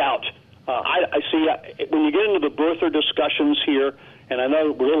little doubt. I see when you get into the birther discussions here, and I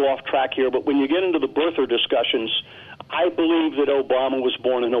know we're a little off track here, but when you get into the birther discussions, I believe that Obama was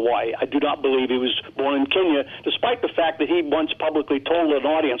born in Hawaii. I do not believe he was born in Kenya, despite the fact that he once publicly told an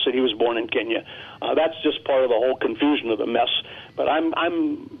audience that he was born in Kenya. That's just part of the whole confusion of the mess. But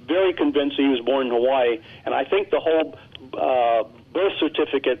I'm very convinced he was born in Hawaii, and I think the whole birth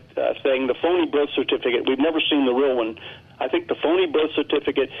certificate thing, the phony birth certificate, we've never seen the real one. I think the phony birth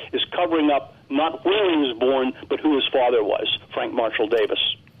certificate is covering up not where he was born, but who his father was, Frank Marshall Davis.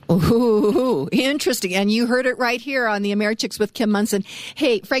 Ooh, interesting. And you heard it right here on the AmeriChicks with Kim Monson.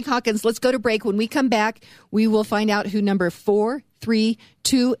 Hey, Frank Hawkins, let's go to break. When we come back, we will find out who number 4, 3,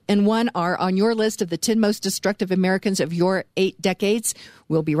 2, and 1 are on your list of the 10 most destructive Americans of your 8 decades.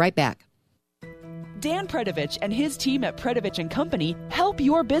 We'll be right back. Dan Predovich and his team at Predovich & Company help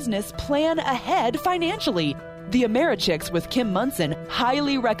your business plan ahead financially. The AmeriChicks with Kim Monson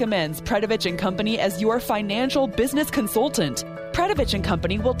highly recommends Predovich & Company as your financial business consultant. Predovich &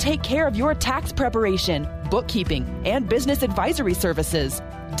 Company will take care of your tax preparation, bookkeeping, and business advisory services.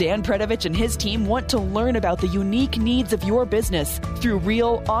 Dan Predovich and his team want to learn about the unique needs of your business through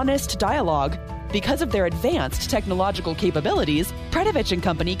real, honest dialogue. Because of their advanced technological capabilities, Predovich &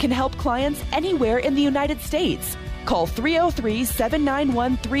 Company can help clients anywhere in the United States. Call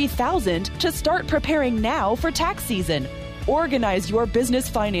 303-791-3000 to start preparing now for tax season. Organize your business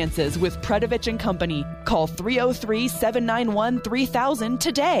finances with Predovich & Company. Call 303-791-3000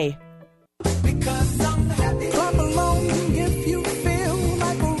 today.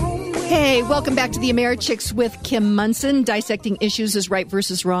 Hey, welcome back to the AmeriChicks with Kim Monson, dissecting issues as right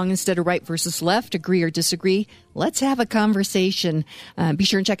versus wrong instead of right versus left, agree or disagree. Let's have a conversation. Be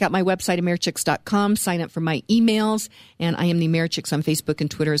sure and check out my website, AmeriChicks.com. Sign up for my emails. And I am the AmeriChicks on Facebook and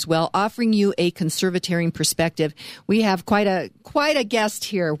Twitter as well, offering you a conservatarian perspective. We have quite a guest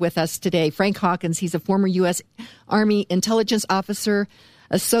here with us today, Frank Hawkins. He's a former U.S. Army intelligence officer,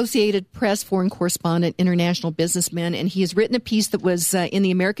 Associated Press foreign correspondent, international businessman, and he has written a piece that was in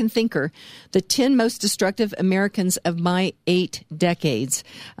the American Thinker, The 10 Most Destructive Americans of My 8 Decades.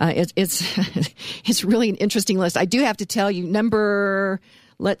 It's really an interesting list. I do have to tell you, number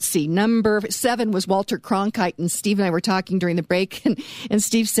 7 was Walter Cronkite, and Steve and I were talking during the break, and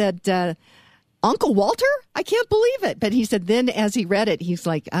Steve said, Uncle Walter? I can't believe it. But he said then as he read it, he's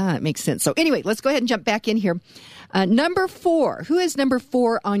like, it makes sense. So anyway, let's go ahead and jump back in here. Number 4. Who is number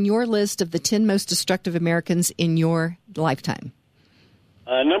 4 on your list of the 10 most destructive Americans in your lifetime?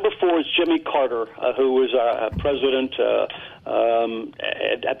 Number 4 is Jimmy Carter, who was president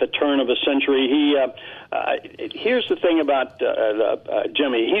at the turn of the century. Here's the thing about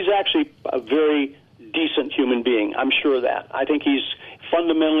Jimmy. He's actually a very decent human being. I'm sure of that. I think he's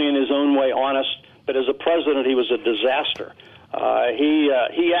fundamentally in his own way honest, but as a president, he was a disaster.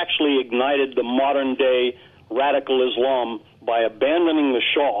 He actually ignited the modern-day radical Islam by abandoning the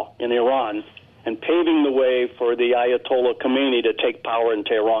Shah in Iran and paving the way for the Ayatollah Khomeini to take power in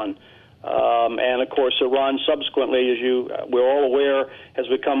Tehran. And, of course, Iran subsequently, as we're all aware, has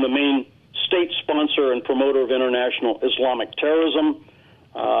become the main state sponsor and promoter of international Islamic terrorism.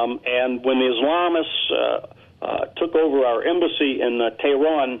 And when the Islamists took over our embassy in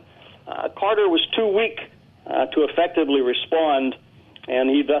Tehran, Carter was too weak to effectively respond,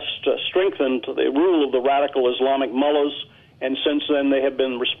 and he thus strengthened the rule of the radical Islamic mullahs. And since then, they have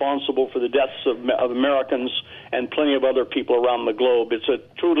been responsible for the deaths of Americans and plenty of other people around the globe. It's a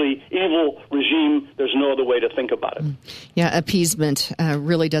truly evil regime. There's no other way to think about it. Yeah, appeasement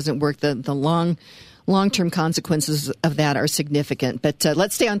really doesn't work. The long-term consequences of that are significant. But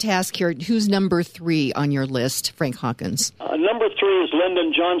let's stay on task here. Who's number 3 on your list, Frank Hawkins? Number 3 is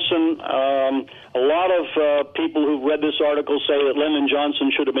Lyndon Johnson. A lot of people who've read this article say that Lyndon Johnson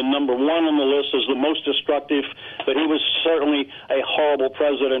should have been number 1 on the list as the most destructive, but he was certainly a horrible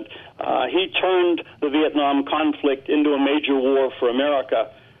president. He turned the Vietnam conflict into a major war for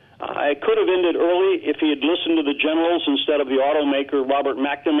America. It could have ended early if he had listened to the generals instead of the automaker Robert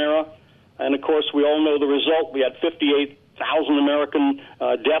McNamara. And, of course, we all know the result. We had 58,000 American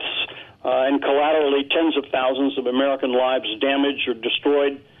deaths and collaterally tens of thousands of American lives damaged or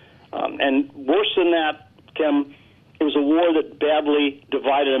destroyed. And worse than that, Kim, it was a war that badly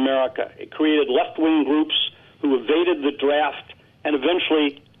divided America. It created left-wing groups who evaded the draft, and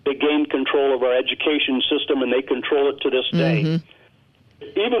eventually they gained control of our education system, and they control it to this day.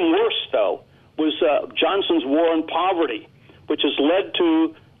 Mm-hmm. Even worse, though, was Johnson's war on poverty, which has led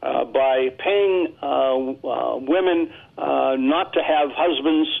to by paying women not to have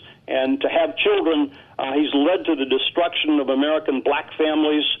husbands and to have children, he's led to the destruction of American black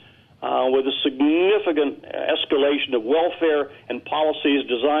families with a significant escalation of welfare and policies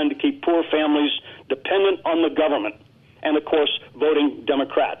designed to keep poor families dependent on the government and, of course, voting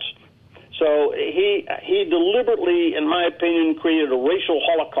Democrats. So he deliberately, in my opinion, created a racial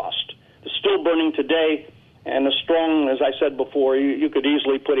holocaust that's still burning today. And as strong, as I said before, you could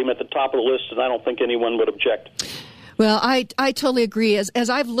easily put him at the top of the list, and I don't think anyone would object. Well, I totally agree. As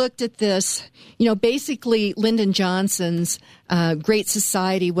I've looked at this, basically Lyndon Johnson's Great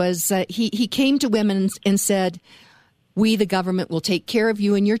Society was he came to women and said, we, the government, will take care of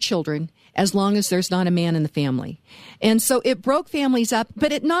you and your children as long as there's not a man in the family. And so it broke families up,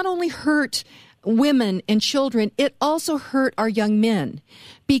 but it not only hurt women and children, it also hurt our young men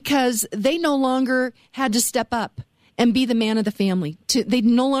because they no longer had to step up and be the man of the family. They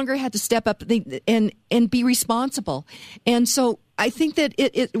no longer had to step up and be responsible. And so I think that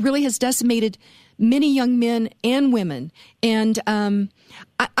it really has decimated many young men and women. And I'm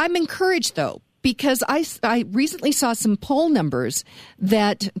encouraged, though, because I recently saw some poll numbers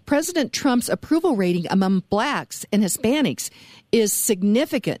that President Trump's approval rating among blacks and Hispanics is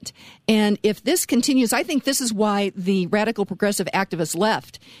significant. And if this continues, I think this is why the radical progressive activist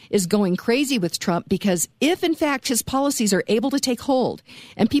left is going crazy with Trump, because if, in fact, his policies are able to take hold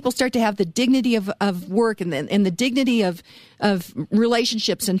and people start to have the dignity of work and the dignity of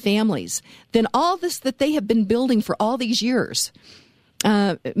relationships and families, then all this that they have been building for all these years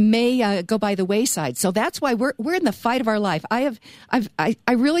may go by the wayside. So that's why we're in the fight of our life. I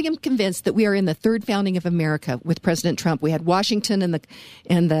really am convinced that we are in the third founding of America with President Trump. We had Washington and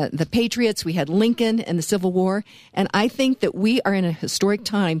the Patriots. We had Lincoln and the Civil War. And I think that we are in a historic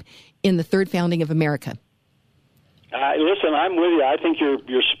time in the third founding of America. Listen, I'm with you. I think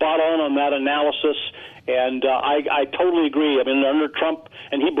you're spot on that analysis. And I totally agree. I mean, under Trump,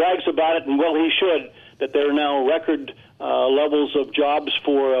 and he brags about it, and well, he should, that there are now record levels of jobs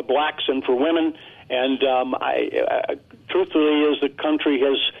for blacks and for women. And truthfully, the country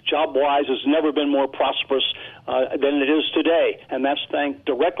has, job-wise, has never been more prosperous than it is today. And that's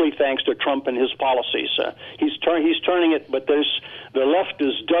directly thanks to Trump and his policies. He's turning it, but the left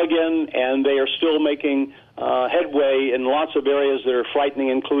is dug in, and they are still making headway in lots of areas that are frightening,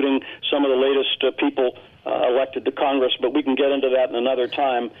 including some of the latest people elected to Congress, but we can get into that in another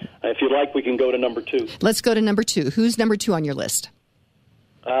time. If you'd like, we can go to number 2. Let's go to number 2. Who's number 2 on your list?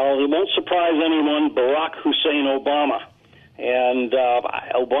 It won't surprise anyone, Barack Hussein Obama. And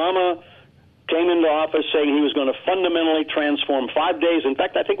Obama came into office saying he was going to fundamentally transform 5 days. In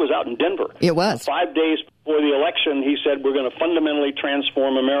fact, I think it was out in Denver. It was. 5 days before the election, he said, we're going to fundamentally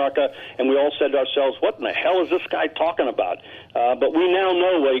transform America. And we all said to ourselves, what in the hell is this guy talking about? But we now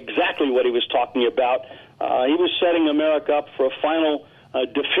know exactly what he was talking about. He was setting America up for a final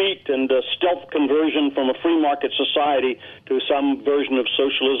defeat and stealth conversion from a free market society to some version of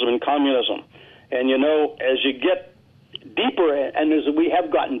socialism and communism. And, you know, as you get deeper, and as we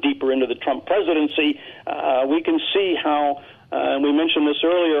have gotten deeper into the Trump presidency, we can see how, and we mentioned this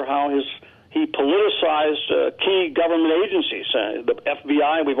earlier, how he politicized key government agencies. The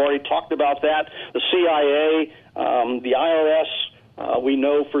FBI, we've already talked about that, the CIA, the IRS. We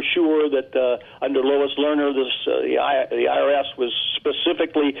know for sure that under Lois Lerner, the IRS was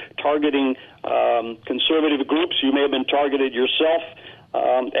specifically targeting conservative groups. You may have been targeted yourself.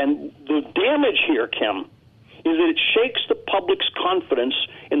 And the damage here, Kim, is that it shakes the public's confidence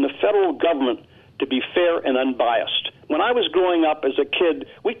in the federal government to be fair and unbiased. When I was growing up as a kid,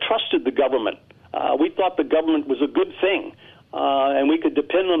 we trusted the government. We thought the government was a good thing, and we could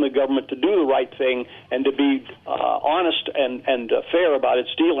depend on the government to do the right thing and to be honest and fair about its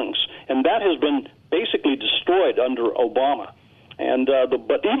dealings. And that has been basically destroyed under Obama. And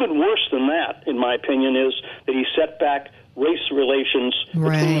but even worse than that, in my opinion, is that he set back race relations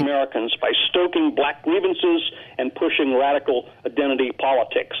between Americans by stoking black grievances and pushing radical identity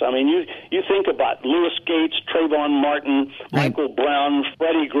politics. I mean, you think about Louis Gates, Trayvon Martin, Michael Brown,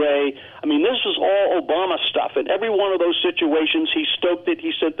 Freddie Gray. I mean, this is all Obama stuff. In every one of those situations, he stoked it.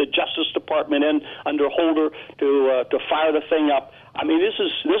 He sent the Justice Department in under Holder to fire the thing up. I mean, this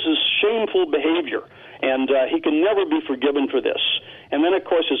is shameful behavior. And he can never be forgiven for this. And then, of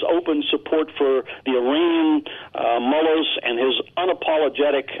course, his open support for the Iranian mullahs and his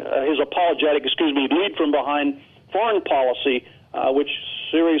apologetic lead from behind foreign policy, which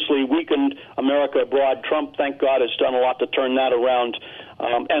seriously weakened America abroad. Trump, thank God, has done a lot to turn that around.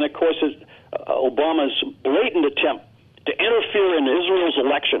 And, of course, Obama's blatant attempt to interfere in Israel's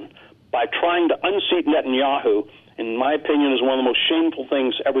election by trying to unseat Netanyahu, in my opinion, is one of the most shameful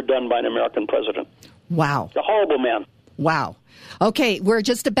things ever done by an American president. Wow. A horrible man. Wow. Okay, we're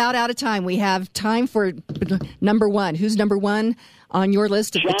just about out of time. We have time for number one. Who's number one on your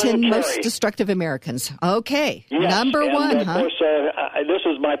list of the 10 most destructive Americans? Okay, yes, number one, of course, this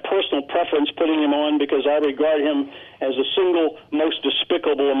is my personal preference putting him on because I regard him as the single most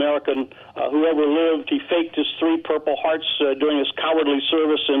despicable American who ever lived. He faked his 3 Purple Hearts during his cowardly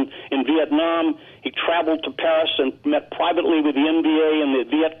service in Vietnam. He traveled to Paris and met privately with the NBA and the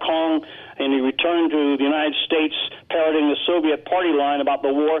Viet Cong, and he returned to the United States parroting the Soviet party line about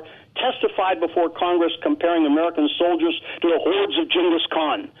the war, testified before Congress comparing American soldiers to the hordes of Genghis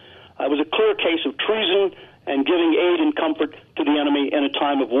Khan. It was a clear case of treason and giving aid and comfort to the enemy in a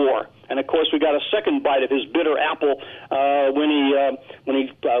time of war. And, of course, we got a second bite of his bitter apple when he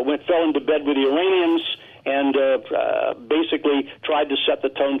fell into bed with the Iranians and basically tried to set the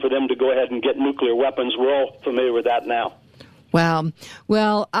tone for them to go ahead and get nuclear weapons. We're all familiar with that now. Wow.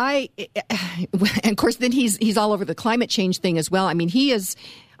 Well, and of course, then he's all over the climate change thing as well. I mean, he is.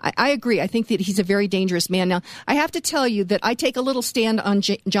 I agree. I think that he's a very dangerous man. Now, I have to tell you that I take a little stand on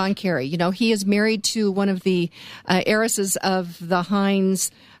John Kerry. You know, he is married to one of the heiresses of the Heinz,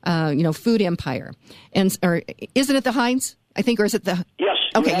 food empire. Or isn't it the Heinz? I think, or is it the? Yes.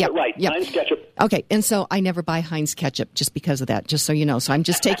 Okay. Yeah. Right. Yep. Heinz ketchup. Okay. And so I never buy Heinz ketchup just because of that. Just so you know. So I'm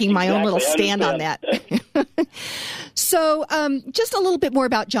just taking my own little stand on that. So, just a little bit more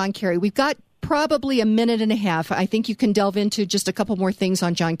about John Kerry. We've got probably a minute and a half. I think you can delve into just a couple more things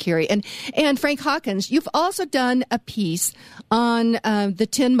on John Kerry. And Frank Hawkins, you've also done a piece on the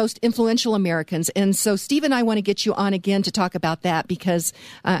 10 most influential Americans. And so Steve and I want to get you on again to talk about that because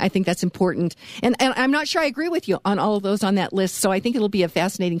I think that's important. And I'm not sure I agree with you on all of those on that list. So I think it'll be a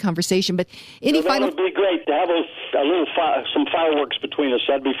fascinating conversation. But that would be great to have some fireworks between us.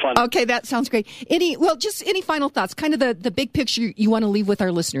 That'd be fun. Okay, that sounds great. Just any final thoughts, kind of the big picture you want to leave with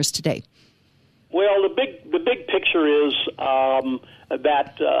our listeners today? Well, the big picture is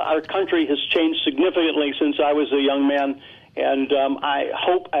that our country has changed significantly since I was a young man, and I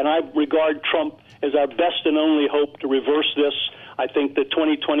hope and I regard Trump as our best and only hope to reverse this. I think the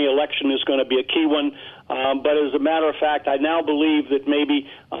 2020 election is going to be a key one, but as a matter of fact, I now believe that maybe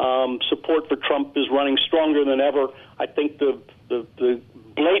support for Trump is running stronger than ever. I think the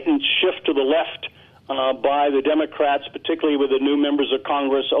blatant shift to the left by the Democrats, particularly with the new members of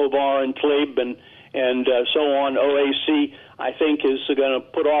Congress, Ovar and Tlaib and so on, OAC, I think is going to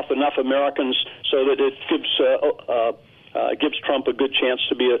put off enough Americans so that it gives gives Trump a good chance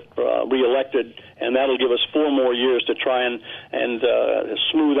to be reelected, and that'll give us 4 more years to try and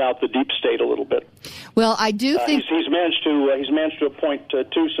smooth out the deep state a little bit. Well, I do think he's managed to appoint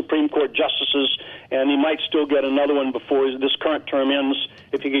 2 Supreme Court justices, and he might still get another one before this current term ends.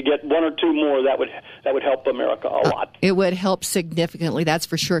 If he could get 1 or 2 more, that would help America a lot. It would help significantly, that's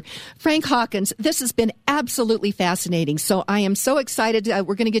for sure. Frank Hawkins, this has been absolutely fascinating. So I am so excited.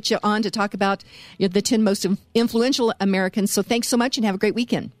 We're going to get you on to talk about the 10 most influential Americans. So thanks so much and have a great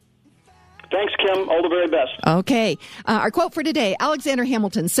weekend. Thanks, Kim. All the very best. Okay. Our quote for today, Alexander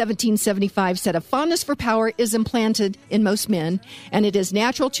Hamilton, 1775, said, "A fondness for power is implanted in most men, and it is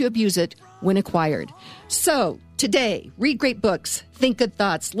natural to abuse it when acquired." So today, read great books, think good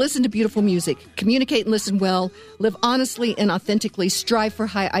thoughts, listen to beautiful music, communicate and listen well, live honestly and authentically, strive for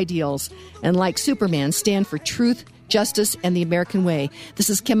high ideals, and like Superman, stand for truth, justice, and the American way. This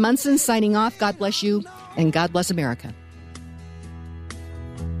is Kim Monson signing off. God bless you, and God bless America.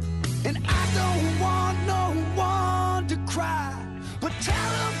 And I don't want no one to cry, but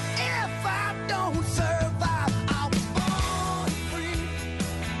tell them if I don't serve.